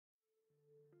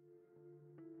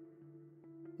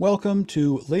Welcome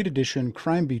to Late Edition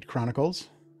Crime Beat Chronicles,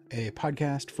 a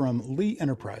podcast from Lee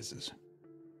Enterprises.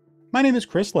 My name is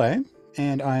Chris Lay,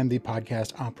 and I am the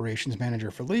podcast operations manager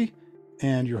for Lee,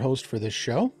 and your host for this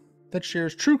show that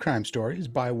shares true crime stories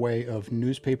by way of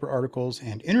newspaper articles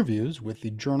and interviews with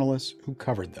the journalists who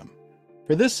covered them.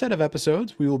 For this set of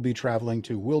episodes, we will be traveling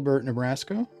to Wilbur,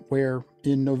 Nebraska, where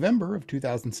in November of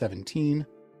 2017,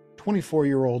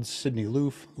 24-year-old Sydney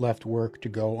Loof left work to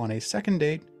go on a second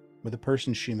date with a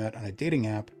person she met on a dating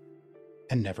app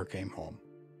and never came home.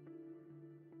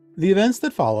 The events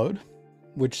that followed,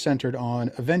 which centered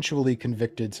on eventually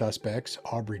convicted suspects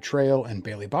Aubrey Trail and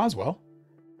Bailey Boswell,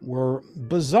 were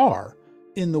bizarre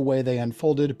in the way they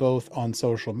unfolded both on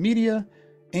social media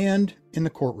and in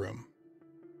the courtroom.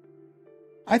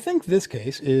 I think this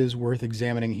case is worth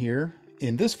examining here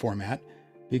in this format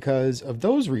because of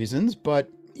those reasons, but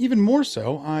even more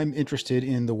so, I'm interested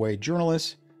in the way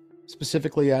journalists,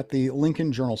 specifically at the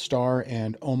Lincoln Journal-Star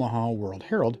and Omaha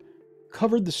World-Herald,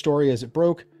 covered the story as it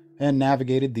broke and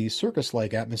navigated the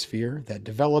circus-like atmosphere that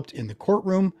developed in the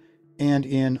courtroom and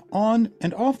in on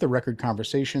and off the record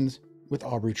conversations with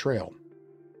Aubrey Trail.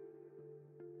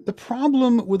 The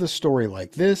problem with a story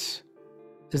like this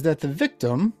is that the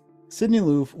victim, Sydney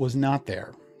Loof, was not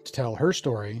there to tell her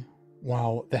story,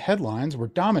 while the headlines were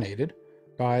dominated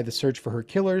by the search for her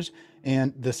killers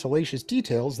and the salacious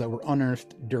details that were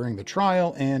unearthed during the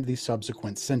trial and the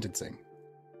subsequent sentencing.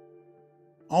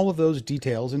 All of those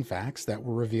details and facts that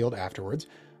were revealed afterwards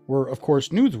were, of course,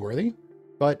 newsworthy,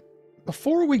 but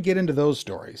before we get into those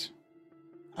stories,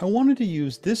 I wanted to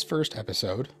use this first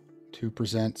episode to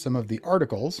present some of the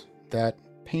articles that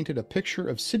painted a picture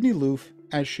of Sydney Loof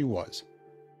as she was,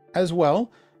 as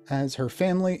well as her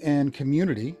family and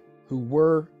community who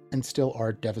were and still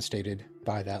are devastated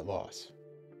by that loss.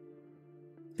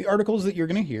 The articles that you're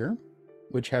going to hear,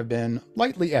 which have been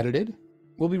lightly edited,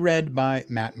 will be read by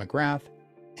Matt McGrath,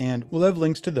 and we'll have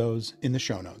links to those in the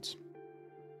show notes.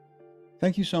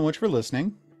 Thank you so much for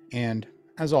listening, and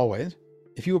as always,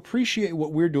 if you appreciate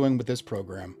what we're doing with this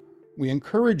program, we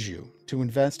encourage you to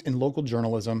invest in local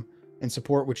journalism and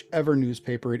support whichever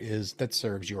newspaper it is that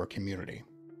serves your community.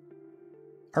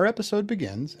 Our episode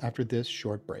begins after this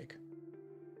short break.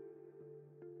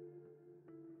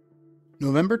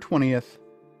 November 20th,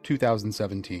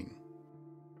 2017.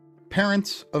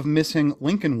 Parents of missing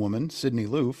Lincoln woman Sydney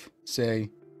Loof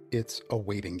say it's a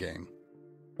waiting game.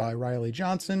 By Riley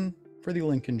Johnson for the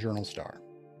Lincoln Journal-Star.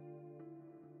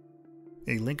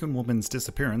 A Lincoln woman's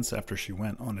disappearance after she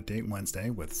went on a date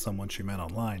Wednesday with someone she met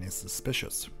online is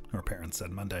suspicious, her parents said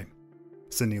Monday.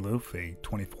 Sydney Loof, a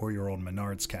 24-year-old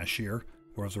Menards cashier,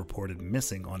 was reported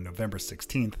missing on November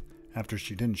 16th after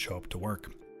she didn't show up to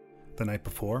work. The night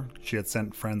before, she had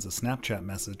sent friends a Snapchat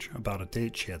message about a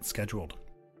date she had scheduled.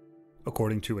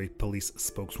 According to a police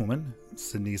spokeswoman,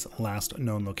 Sydney's last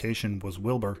known location was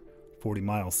Wilbur, 40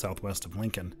 miles southwest of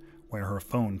Lincoln, where her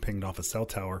phone pinged off a cell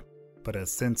tower, but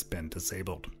has since been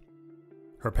disabled.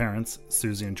 Her parents,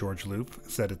 Susie and George Loof,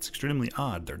 said it's extremely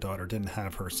odd their daughter didn't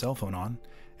have her cell phone on,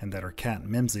 and that her cat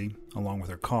Mimsy, along with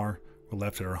her car, were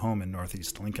left at her home in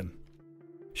northeast Lincoln.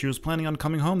 She was planning on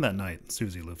coming home that night,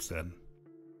 Susie Loof said.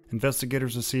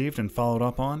 Investigators received and followed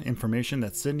up on information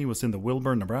that Sydney was in the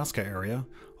Wilbur, Nebraska area,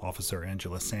 Officer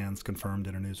Angela Sands confirmed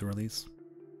in a news release.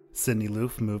 Sydney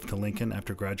Loof moved to Lincoln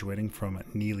after graduating from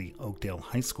Neely Oakdale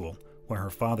High School, where her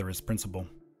father is principal.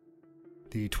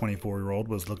 The 24-year-old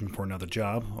was looking for another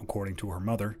job, according to her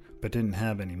mother, but didn't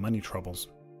have any money troubles.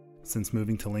 Since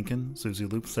moving to Lincoln, Susie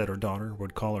Loof said her daughter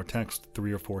would call or text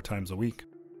 3 or 4 times a week.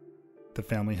 The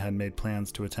family had made plans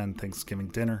to attend Thanksgiving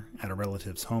dinner at a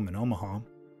relative's home in Omaha.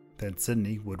 Then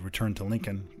Sydney would return to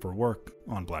Lincoln for work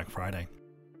on Black Friday.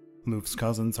 Loof's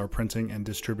cousins are printing and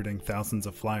distributing thousands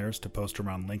of flyers to post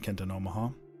around Lincoln and Omaha.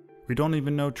 We don't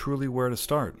even know truly where to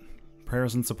start.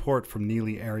 Prayers and support from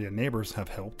Neely area neighbors have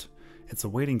helped. It's a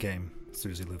waiting game,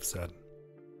 Susie Loof said.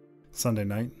 Sunday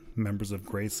night, members of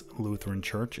Grace Lutheran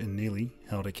Church in Neely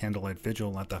held a candlelight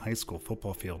vigil at the high school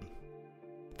football field.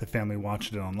 The family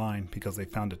watched it online because they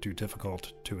found it too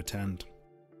difficult to attend.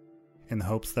 In the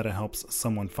hopes that it helps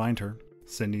someone find her,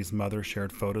 Sydney's mother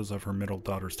shared photos of her middle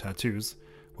daughter's tattoos,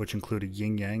 which include a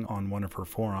yin-yang on one of her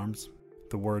forearms,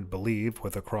 the word believe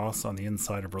with a cross on the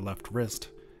inside of her left wrist,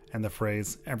 and the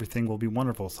phrase everything will be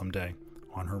wonderful someday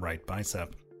on her right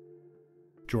bicep.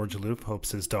 George Loof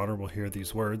hopes his daughter will hear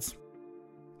these words.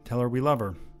 Tell her we love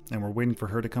her, and we're waiting for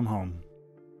her to come home.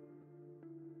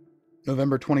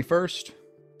 November 21st,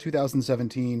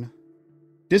 2017.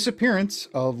 Disappearance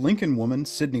of Lincoln woman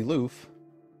Sydney Loof.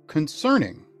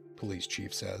 Concerning, police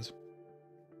chief says.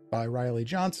 By Riley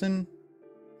Johnson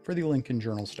for the Lincoln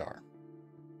Journal-Star.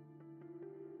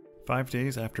 5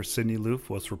 days after Sydney Loof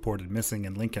was reported missing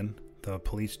in Lincoln, the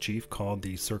police chief called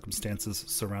the circumstances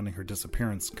surrounding her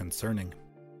disappearance concerning.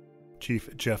 Chief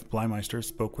Jeff Blymeister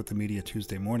spoke with the media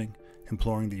Tuesday morning,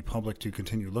 imploring the public to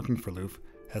continue looking for Loof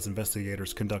as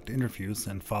investigators conduct interviews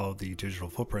and follow the digital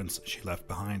footprints she left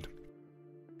behind.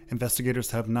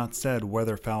 Investigators have not said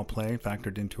whether foul play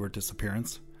factored into her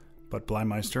disappearance, but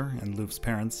Blymeister and Loof's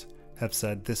parents have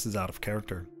said this is out of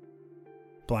character.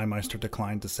 Blymeister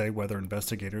declined to say whether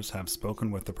investigators have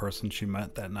spoken with the person she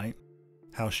met that night,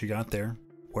 how she got there,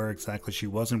 where exactly she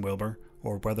was in Wilbur,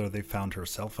 or whether they found her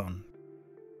cell phone.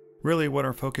 Really, what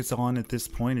our focus on at this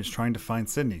point is trying to find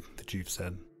Sydney, the chief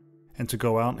said. And to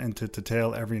go out and to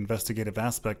detail every investigative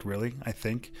aspect, really, I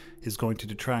think, is going to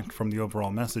detract from the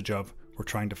overall message of we're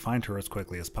trying to find her as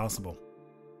quickly as possible.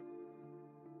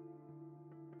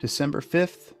 December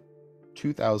 5th,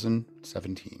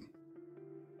 2017.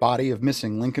 Body of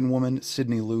missing Lincoln woman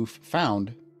Sydney Loof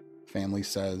found, family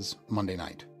says Monday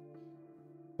night.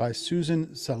 By Susan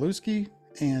Saluski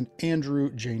and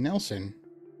Andrew J. Nelson,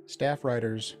 staff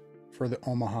writers for the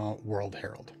Omaha World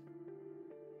Herald.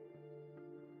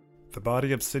 The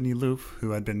body of Sydney Loof,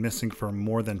 who had been missing for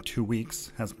more than 2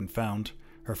 weeks, has been found,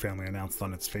 her family announced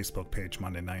on its Facebook page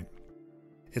Monday night.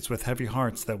 It's with heavy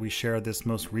hearts that we share this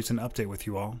most recent update with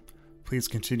you all. Please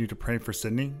continue to pray for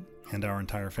Sydney and our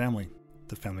entire family,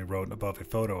 the family wrote above a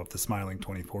photo of the smiling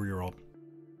 24-year-old.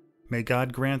 May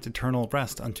God grant eternal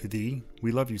rest unto thee.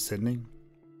 We love you, Sydney.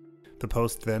 The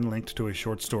post then linked to a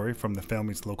short story from the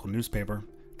family's local newspaper,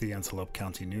 the Antelope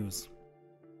County News.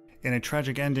 In a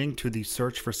tragic ending to the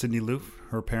search for Sydney Loof,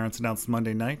 her parents announced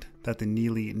Monday night that the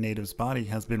Neely native's body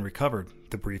has been recovered,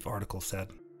 the brief article said.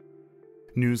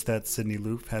 News that Sydney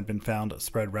Loof had been found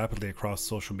spread rapidly across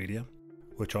social media,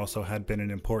 which also had been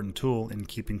an important tool in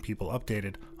keeping people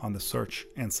updated on the search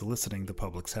and soliciting the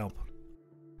public's help.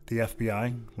 The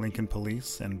FBI, Lincoln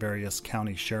Police, and various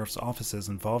county sheriff's offices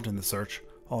involved in the search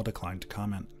all declined to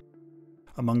comment.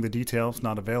 Among the details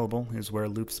not available is where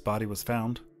Loof's body was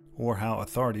found, or how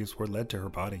authorities were led to her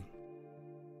body.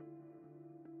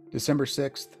 December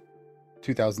 6th,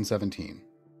 2017.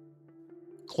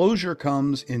 Closure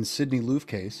comes in Sydney Loof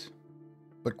case,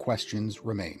 but questions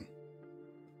remain.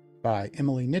 By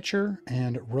Emily Nitcher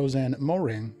and Roseanne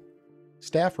Moring,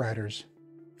 staff writers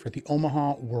for the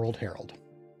Omaha World Herald.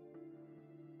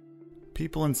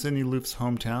 People in Sydney Loof's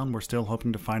hometown were still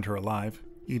hoping to find her alive,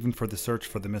 even for the search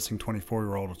for the missing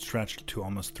 24-year-old stretched to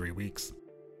almost 3 weeks.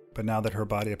 But now that her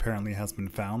body apparently has been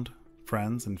found,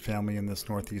 friends and family in this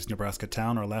northeast Nebraska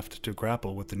town are left to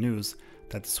grapple with the news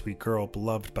that the sweet girl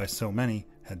beloved by so many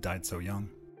had died so young.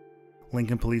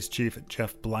 Lincoln Police Chief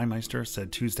Jeff Blymeister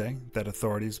said Tuesday that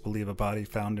authorities believe a body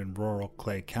found in rural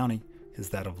Clay County is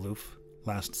that of Loof,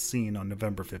 last seen on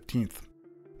November 15th.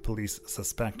 Police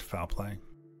suspect foul play.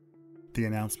 The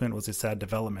announcement was a sad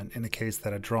development in a case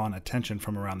that had drawn attention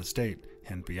from around the state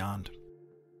and beyond.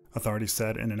 Authorities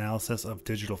said an analysis of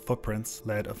digital footprints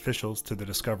led officials to the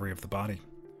discovery of the body.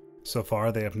 So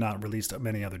far, they have not released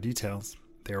many other details.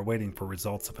 They are waiting for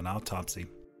results of an autopsy.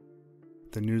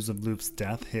 The news of Loof's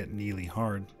death hit Neely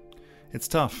hard. "It's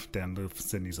tough," Dan Loof,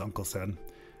 Sydney's uncle, said.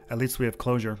 "At least we have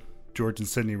closure. George and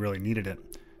Sydney really needed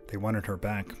it. They wanted her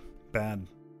back. Bad."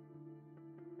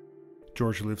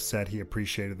 George Loof said he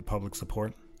appreciated the public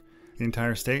support. The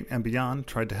entire state and beyond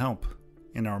tried to help.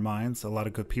 "In our minds, a lot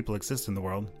of good people exist in the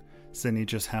world. Sydney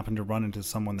just happened to run into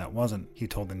someone that wasn't," he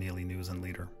told the Neely News and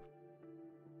Leader.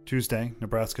 Tuesday,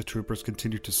 Nebraska troopers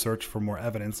continued to search for more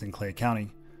evidence in Clay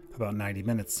County, about 90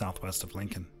 minutes southwest of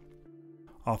Lincoln.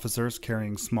 Officers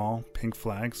carrying small, pink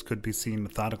flags could be seen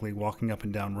methodically walking up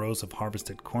and down rows of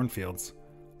harvested cornfields,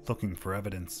 looking for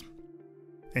evidence.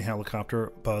 A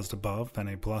helicopter buzzed above and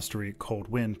a blustery, cold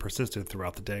wind persisted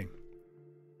throughout the day.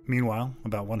 Meanwhile,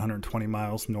 about 120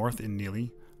 miles north in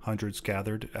Neely, hundreds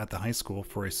gathered at the high school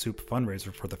for a soup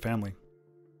fundraiser for the family.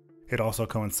 It also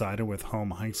coincided with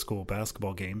home high school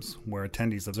basketball games, where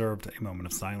attendees observed a moment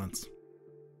of silence.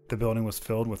 The building was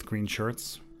filled with green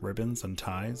shirts, ribbons, and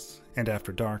ties, and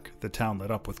after dark, the town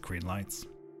lit up with green lights.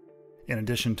 In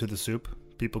addition to the soup,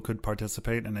 people could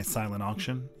participate in a silent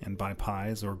auction and buy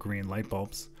pies or green light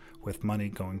bulbs, with money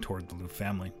going toward the Loof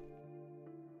family.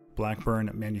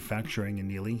 Blackburn Manufacturing in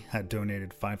Neely had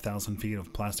donated 5,000 feet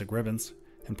of plastic ribbons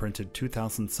and printed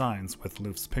 2,000 signs with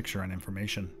Loof's picture and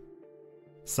information.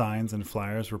 Signs and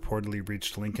flyers reportedly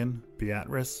reached Lincoln,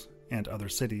 Beatrice, and other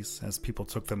cities as people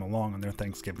took them along on their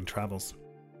Thanksgiving travels.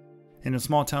 "In a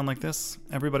small town like this,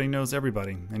 everybody knows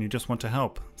everybody, and you just want to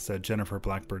help," said Jennifer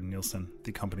Blackburn Nielsen,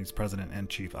 the company's president and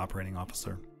chief operating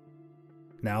officer.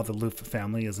 Now the Loof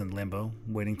family is in limbo,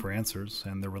 waiting for answers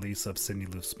and the release of Sydney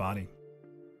Loof's body.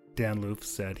 Dan Loof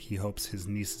said he hopes his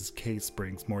niece's case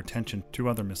brings more attention to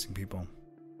other missing people.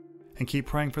 And keep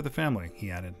praying for the family, he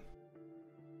added.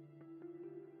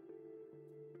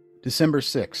 December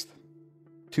 6th,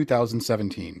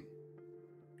 2017.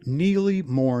 Neely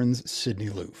mourns Sydney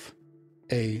Loof,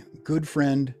 a good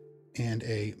friend and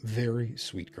a very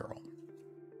sweet girl.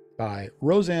 By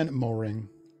Roseanne Moehring,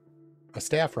 a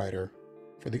staff writer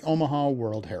for the Omaha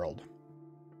World-Herald.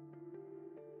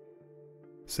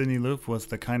 Sydney Loof was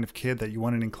the kind of kid that you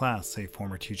wanted in class, a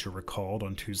former teacher recalled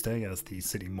on Tuesday as the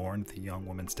city mourned the young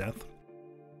woman's death.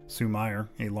 Sue Meyer,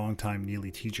 a longtime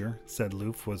Neely teacher, said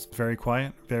Loof was very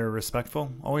quiet, very respectful,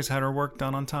 always had her work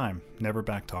done on time, never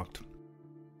backtalked.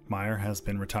 Meyer has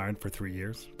been retired for 3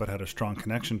 years, but had a strong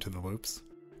connection to the Loofs.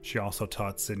 She also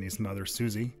taught Sydney's mother,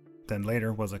 Susie, then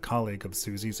later was a colleague of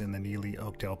Susie's in the Neely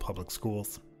Oakdale Public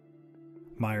Schools.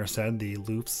 Meyer said the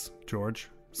Loofs, George,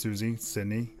 Susie,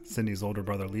 Sydney, Sydney's older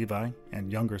brother Levi,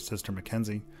 and younger sister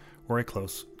Mackenzie, were a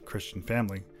close Christian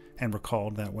family, and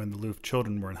recalled that when the Loof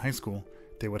children were in high school,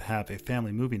 they would have a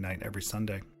family movie night every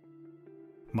Sunday.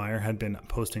 Meyer had been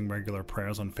posting regular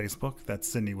prayers on Facebook that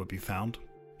Sydney would be found.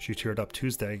 She teared up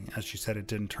Tuesday as she said it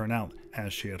didn't turn out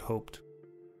as she had hoped.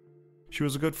 She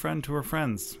was a good friend to her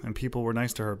friends, and people were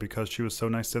nice to her because she was so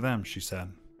nice to them, she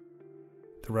said.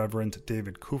 The Reverend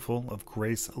David Kufel of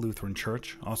Grace Lutheran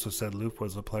Church also said Loof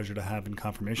was a pleasure to have in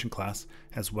confirmation class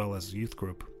as well as youth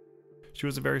group. She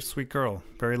was a very sweet girl,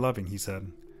 very loving, he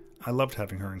said. I loved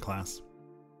having her in class.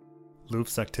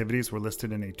 Loof's activities were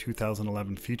listed in a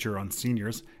 2011 feature on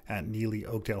seniors at Neely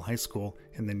Oakdale High School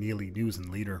in the Neely News and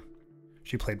Leader.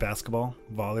 She played basketball,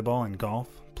 volleyball, and golf,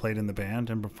 played in the band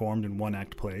and performed in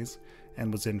one-act plays,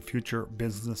 and was in Future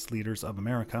Business Leaders of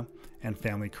America and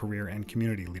Family, Career, and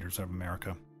Community Leaders of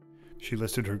America. She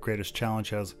listed her greatest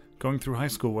challenge as going through high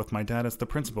school with my dad as the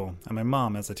principal and my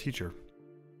mom as a teacher.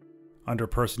 Under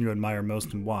person you admire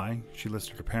most and why, she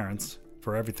listed her parents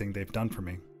for everything they've done for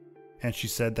me. And she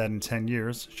said that in 10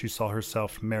 years, she saw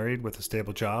herself married with a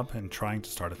stable job and trying to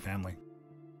start a family.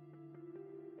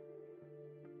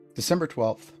 December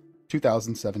 12th,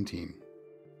 2017.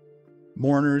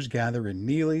 Mourners gather in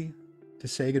Neely to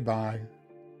say goodbye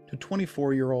to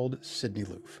 24-year-old Sydney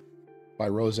Loof, by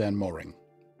Roseanne Moehring,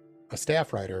 a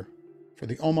staff writer for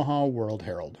the Omaha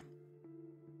World-Herald.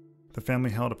 The family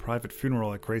held a private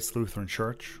funeral at Grace Lutheran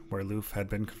Church, where Loof had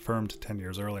been confirmed 10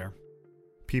 years earlier.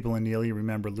 People in Neely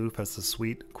remember Loof as the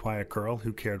sweet, quiet girl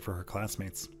who cared for her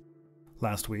classmates.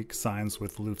 Last week, signs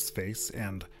with Loof's face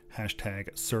and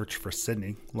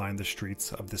 #SearchForSydney lined the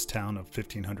streets of this town of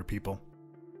 1,500 people.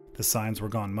 The signs were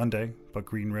gone Monday, but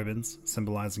green ribbons,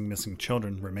 symbolizing missing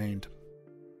children, remained.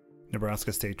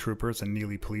 Nebraska state troopers and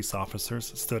Neely police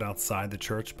officers stood outside the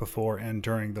church before and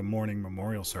during the morning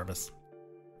memorial service.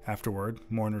 Afterward,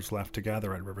 mourners left to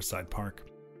gather at Riverside Park.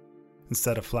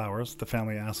 Instead of flowers, the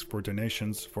family asked for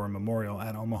donations for a memorial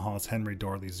at Omaha's Henry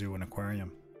Dorley Zoo and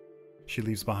Aquarium. She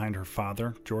leaves behind her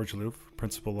father, George Loof,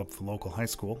 principal of the local high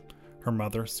school, her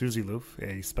mother, Susie Loof,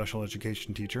 a special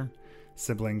education teacher,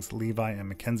 siblings Levi and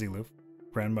Mackenzie Loof,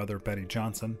 grandmother Betty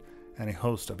Johnson, and a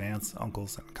host of aunts,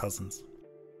 uncles, and cousins.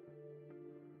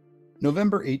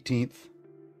 November 18th,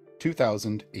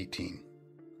 2018.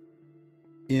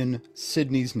 In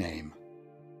Sydney's Name.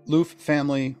 Loof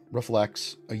family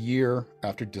reflects a year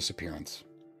after disappearance.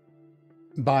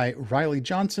 By Riley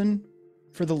Johnson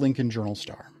for the Lincoln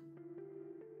Journal-Star.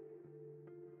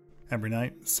 Every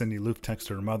night, Sydney Loof texted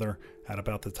her mother at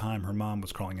about the time her mom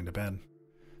was crawling into bed.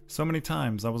 So many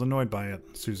times I was annoyed by it,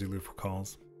 Susie Loof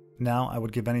recalls. Now I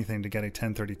would give anything to get a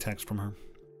 10:30 text from her.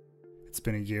 It's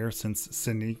been a year since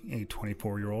Sydney, a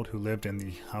 24-year-old who lived in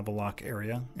the Havelock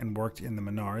area and worked in the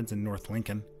Menards in North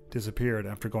Lincoln, disappeared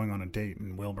after going on a date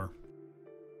in Wilbur.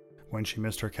 When she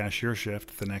missed her cashier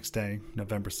shift the next day,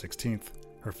 November 16th,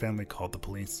 her family called the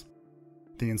police.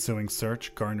 The ensuing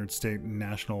search garnered state and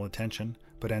national attention,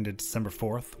 but ended December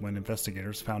 4th when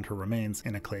investigators found her remains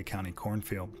in a Clay County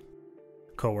cornfield.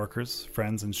 Co-workers,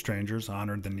 friends, and strangers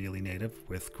honored the Neely native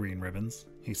with green ribbons,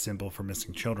 a symbol for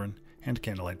missing children, and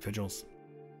candlelight vigils.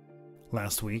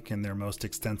 Last week, in their most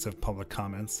extensive public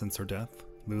comments since her death,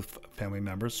 Loof family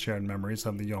members shared memories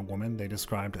of the young woman they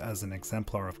described as an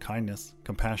exemplar of kindness,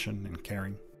 compassion, and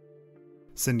caring.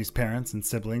 Sydney's parents and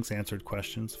siblings answered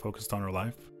questions focused on her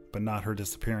life, but not her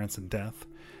disappearance and death,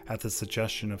 at the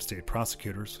suggestion of state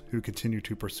prosecutors who continue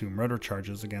to pursue murder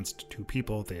charges against two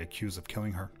people they accuse of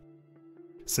killing her.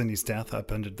 Sydney's death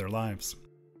upended their lives,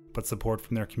 but support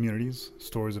from their communities,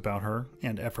 stories about her,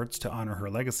 and efforts to honor her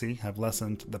legacy have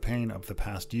lessened the pain of the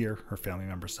past year, her family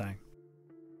members say.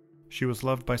 She was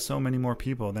loved by so many more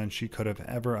people than she could have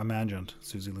ever imagined,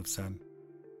 Susie Loof said.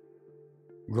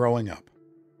 Growing up.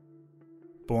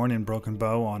 Born in Broken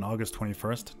Bow on August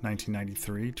 21st,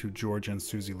 1993, to George and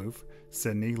Susie Loof,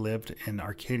 Sydney lived in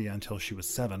Arcadia until she was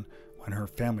 7 when her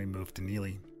family moved to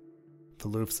Neely. The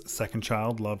Loof's second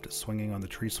child loved swinging on the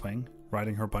tree swing,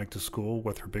 riding her bike to school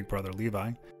with her big brother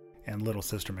Levi and little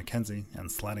sister Mackenzie,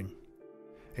 and sledding.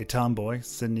 A tomboy,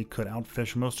 Sydney could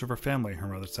outfish most of her family, her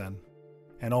mother said,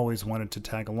 and always wanted to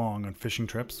tag along on fishing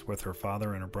trips with her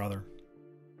father and her brother.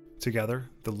 Together,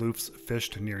 the Loofs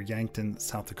fished near Yankton,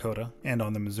 South Dakota, and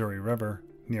on the Missouri River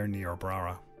near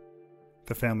Niobrara.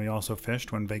 The family also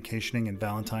fished when vacationing in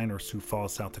Valentine or Sioux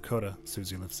Falls, South Dakota,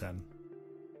 Susie Loof said.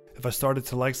 If I started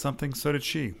to like something, so did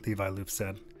she, Levi Loof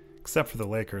said. Except for the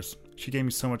Lakers. She gave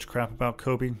me so much crap about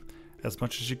Kobe, as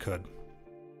much as she could.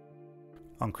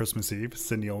 On Christmas Eve,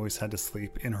 Sydney always had to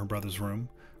sleep in her brother's room.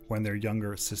 When their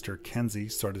younger sister Kenzie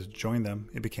started to join them,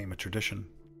 it became a tradition.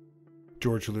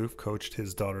 George Loof coached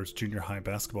his daughter's junior high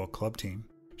basketball club team.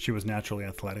 She was naturally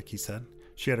athletic, he said.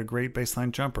 She had a great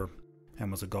baseline jumper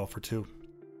and was a golfer too.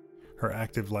 Her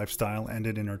active lifestyle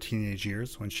ended in her teenage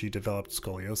years when she developed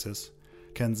scoliosis.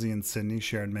 Kenzie and Sydney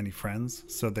shared many friends,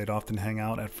 so they'd often hang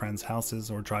out at friends'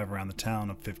 houses or drive around the town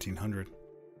of 1500.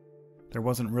 There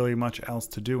wasn't really much else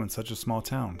to do in such a small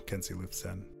town, Kenzie Loof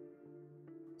said.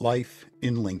 Life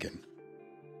in Lincoln.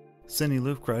 Sydney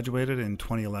Loof graduated in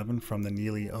 2011 from the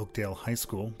Neely Oakdale High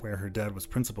School, where her dad was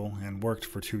principal, and worked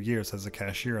for 2 years as a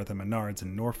cashier at the Menards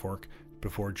in Norfolk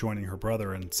before joining her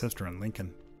brother and sister in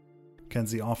Lincoln.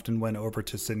 Kenzie often went over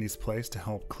to Sydney's place to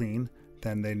help clean,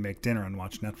 then they'd make dinner and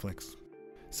watch Netflix.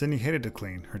 Sydney hated to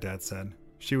clean, her dad said.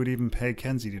 She would even pay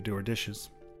Kenzie to do her dishes.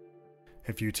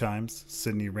 A few times,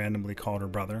 Sydney randomly called her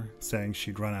brother, saying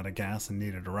she'd run out of gas and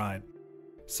needed a ride.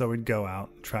 So he'd go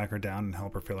out, track her down, and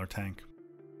help her fill her tank.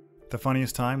 The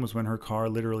funniest time was when her car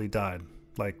literally died,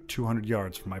 like 200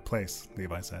 yards from my place,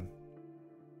 Levi said.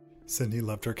 Sydney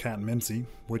loved her cat Mimsy,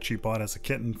 which she bought as a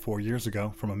kitten 4 years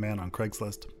ago from a man on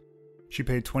Craigslist. She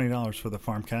paid $20 for the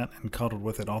farm cat and cuddled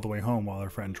with it all the way home while her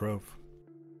friend drove.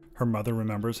 Her mother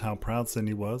remembers how proud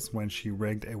Sydney was when she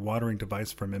rigged a watering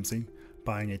device for Mimsy,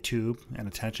 buying a tube and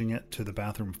attaching it to the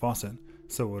bathroom faucet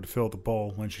so it would fill the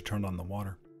bowl when she turned on the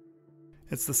water.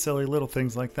 It's the silly little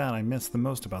things like that I miss the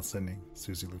most about Sydney,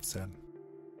 Susie Loof said.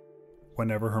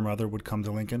 Whenever her mother would come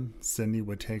to Lincoln, Sydney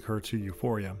would take her to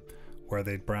Euphoria, where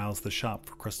they'd browse the shop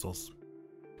for crystals.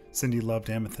 Sydney loved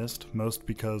amethyst, most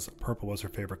because purple was her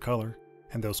favorite color,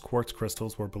 and those quartz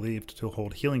crystals were believed to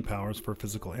hold healing powers for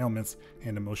physical ailments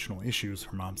and emotional issues,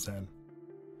 her mom said.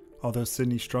 Although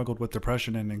Sydney struggled with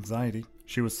depression and anxiety,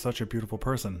 she was such a beautiful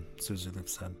person, Susie Loof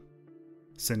said.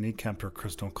 Sydney kept her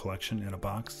crystal collection in a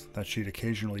box that she'd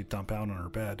occasionally dump out on her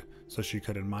bed so she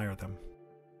could admire them.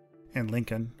 In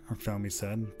Lincoln, her family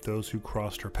said, those who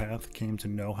crossed her path came to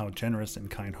know how generous and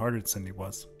kind-hearted Sydney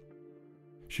was.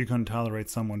 She couldn't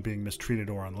tolerate someone being mistreated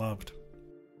or unloved.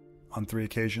 On 3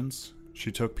 occasions,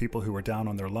 she took people who were down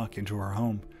on their luck into her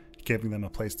home, giving them a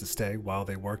place to stay while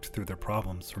they worked through their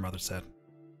problems, her mother said.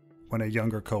 When a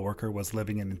younger coworker was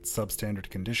living in substandard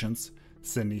conditions,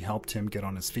 Sydney helped him get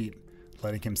on his feet,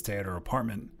 letting him stay at her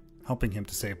apartment, helping him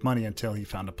to save money until he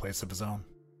found a place of his own.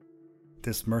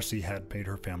 This mercy had made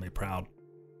her family proud.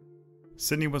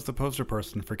 Sydney was the poster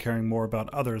person for caring more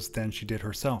about others than she did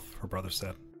herself, her brother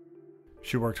said.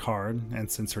 She worked hard, and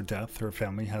since her death, her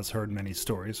family has heard many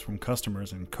stories from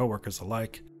customers and coworkers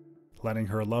alike, letting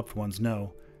her loved ones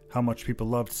know how much people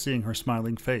loved seeing her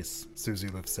smiling face, Susie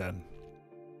Loof said.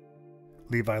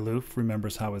 Levi Loof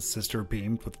remembers how his sister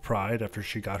beamed with pride after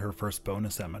she got her first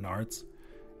bonus at Menards.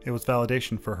 It was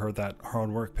validation for her that hard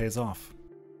work pays off.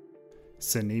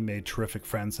 Sydney made terrific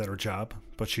friends at her job,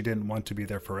 but she didn't want to be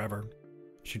there forever.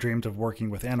 She dreamed of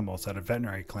working with animals at a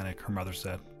veterinary clinic, her mother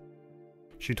said.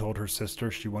 She told her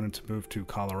sister she wanted to move to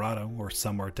Colorado or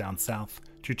somewhere down south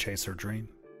to chase her dream.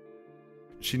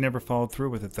 She never followed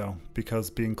through with it, though, because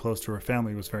being close to her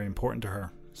family was very important to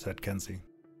her, said Kenzie.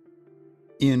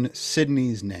 In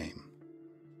Sydney's name.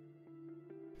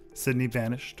 Sydney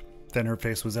vanished, then her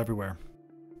face was everywhere.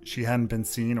 She hadn't been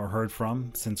seen or heard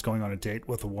from since going on a date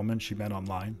with a woman she met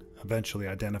online, eventually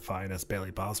identified as Bailey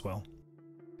Boswell.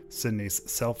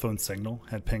 Sydney's cell phone signal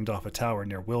had pinged off a tower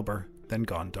near Wilbur, then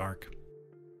gone dark.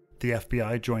 The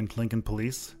FBI joined Lincoln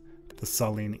Police, the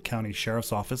Saline County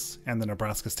Sheriff's Office, and the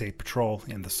Nebraska State Patrol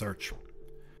in the search.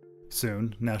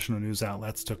 Soon, national news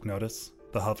outlets took notice.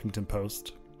 The Huffington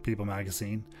Post, People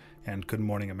Magazine, and Good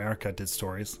Morning America did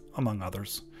stories, among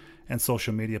others, and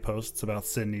social media posts about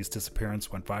Sydney's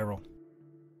disappearance went viral.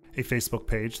 A Facebook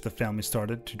page the family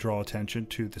started to draw attention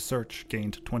to the search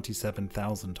gained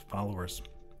 27,000 followers.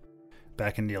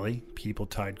 Back in Neely, people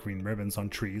tied green ribbons on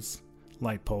trees,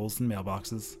 light poles, and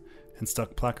mailboxes, and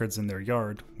stuck placards in their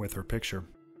yard with her picture.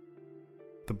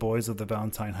 The boys of the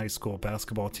Valentine High School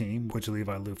basketball team, which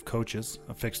Levi Loof coaches,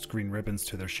 affixed green ribbons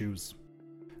to their shoes.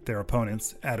 Their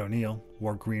opponents, Ed O'Neill,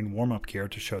 wore green warm-up gear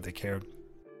to show they cared.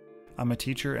 I'm a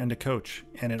teacher and a coach,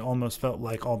 and it almost felt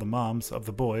like all the moms of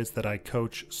the boys that I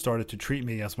coach started to treat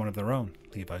me as one of their own,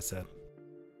 Levi said.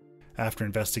 After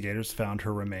investigators found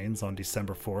her remains on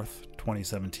December 4th,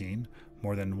 2017,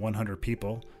 more than 100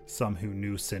 people, some who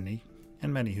knew Sydney,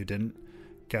 and many who didn't,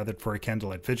 gathered for a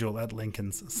candlelight vigil at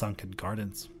Lincoln's Sunken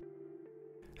Gardens.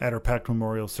 At her packed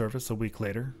memorial service a week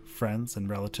later, friends and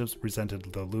relatives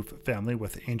presented the Loof family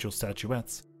with angel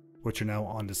statuettes, which are now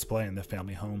on display in the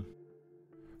family home.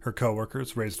 Her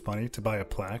co-workers raised money to buy a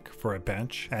plaque for a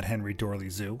bench at Henry Dorley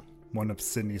Zoo, one of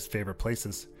Sydney's favorite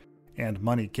places, and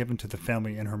money given to the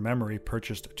family in her memory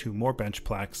purchased 2 more bench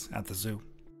plaques at the zoo.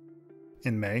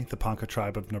 In May, the Ponca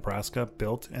tribe of Nebraska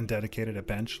built and dedicated a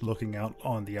bench looking out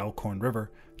on the Elkhorn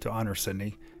River to honor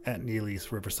Sydney at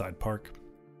Neely's Riverside Park.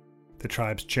 The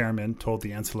tribe's chairman told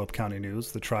the Antelope County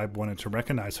News the tribe wanted to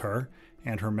recognize her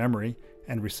and her memory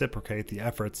and reciprocate the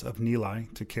efforts of Neely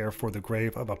to care for the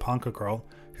grave of a Ponca girl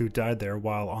who died there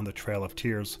while on the Trail of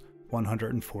Tears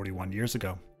 141 years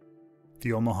ago.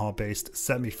 The Omaha-based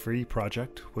Set Me Free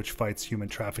project, which fights human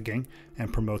trafficking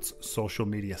and promotes social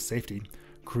media safety,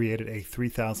 created a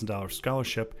 $3,000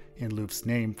 scholarship in Loof's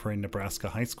name for a Nebraska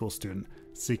high school student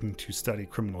seeking to study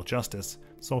criminal justice,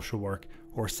 social work,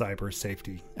 or cyber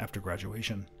safety after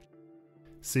graduation.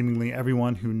 Seemingly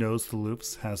everyone who knows the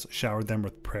Loofs has showered them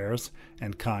with prayers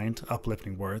and kind,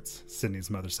 uplifting words, Sydney's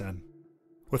mother said.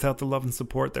 Without the love and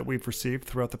support that we've received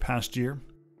throughout the past year,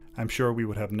 I'm sure we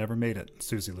would have never made it,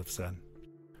 Susie Loof said.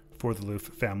 For the Loof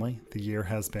family, the year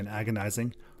has been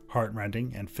agonizing,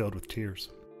 heart-rending, and filled with tears.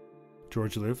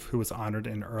 George Loof, who was honored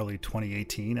in early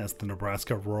 2018 as the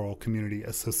Nebraska Rural Community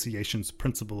Association's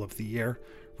Principal of the Year,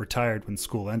 retired when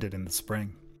school ended in the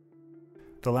spring.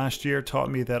 The last year taught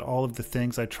me that all of the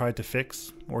things I tried to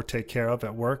fix or take care of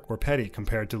at work were petty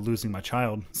compared to losing my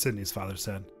child, Sydney's father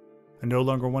said. I no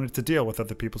longer wanted to deal with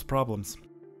other people's problems.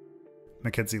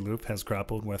 Mackenzie Loof has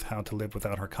grappled with how to live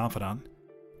without her confidant.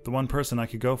 The one person I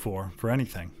could go for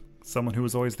anything. Someone who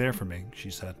was always there for me,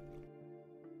 she said.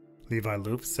 Levi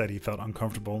Loof said he felt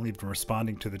uncomfortable even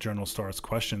responding to the Journal-Star's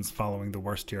questions following the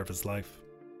worst year of his life.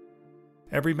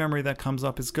 Every memory that comes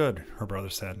up is good, her brother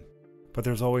said, but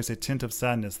there's always a tint of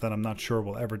sadness that I'm not sure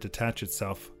will ever detach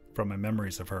itself from my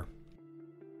memories of her.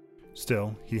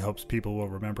 Still, he hopes people will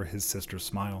remember his sister's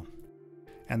smile.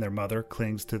 And their mother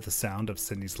clings to the sound of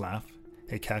Sydney's laugh,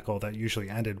 a cackle that usually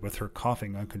ended with her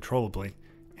coughing uncontrollably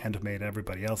and made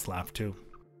everybody else laugh too.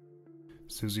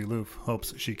 Susie Loof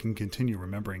hopes she can continue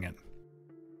remembering it.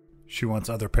 She wants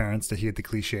other parents to heed the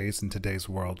cliches in today's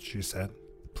world, she said.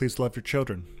 Please love your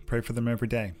children. Pray for them every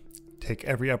day. Take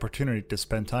every opportunity to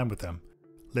spend time with them.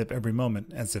 Live every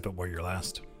moment as if it were your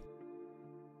last.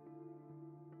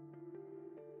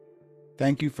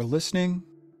 Thank you for listening.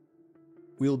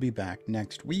 We'll be back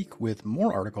next week with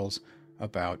more articles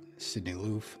about Sydney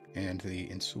Loof and the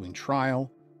ensuing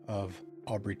trial of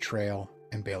Aubrey Trail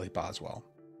and Bailey Boswell.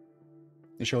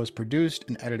 The show is produced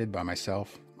and edited by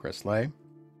myself, Chris Lay.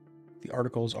 The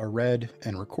articles are read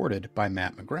and recorded by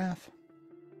Matt McGrath.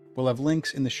 We'll have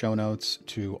links in the show notes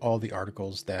to all the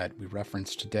articles that we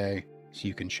referenced today, so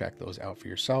you can check those out for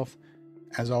yourself.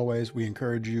 As always, we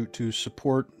encourage you to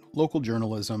support local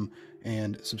journalism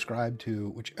and subscribe to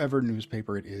whichever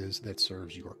newspaper it is that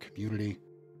serves your community.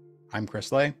 I'm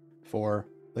Chris Lay for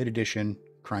Late Edition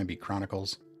Crime Beat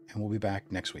Chronicles, and we'll be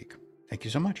back next week. Thank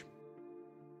you so much.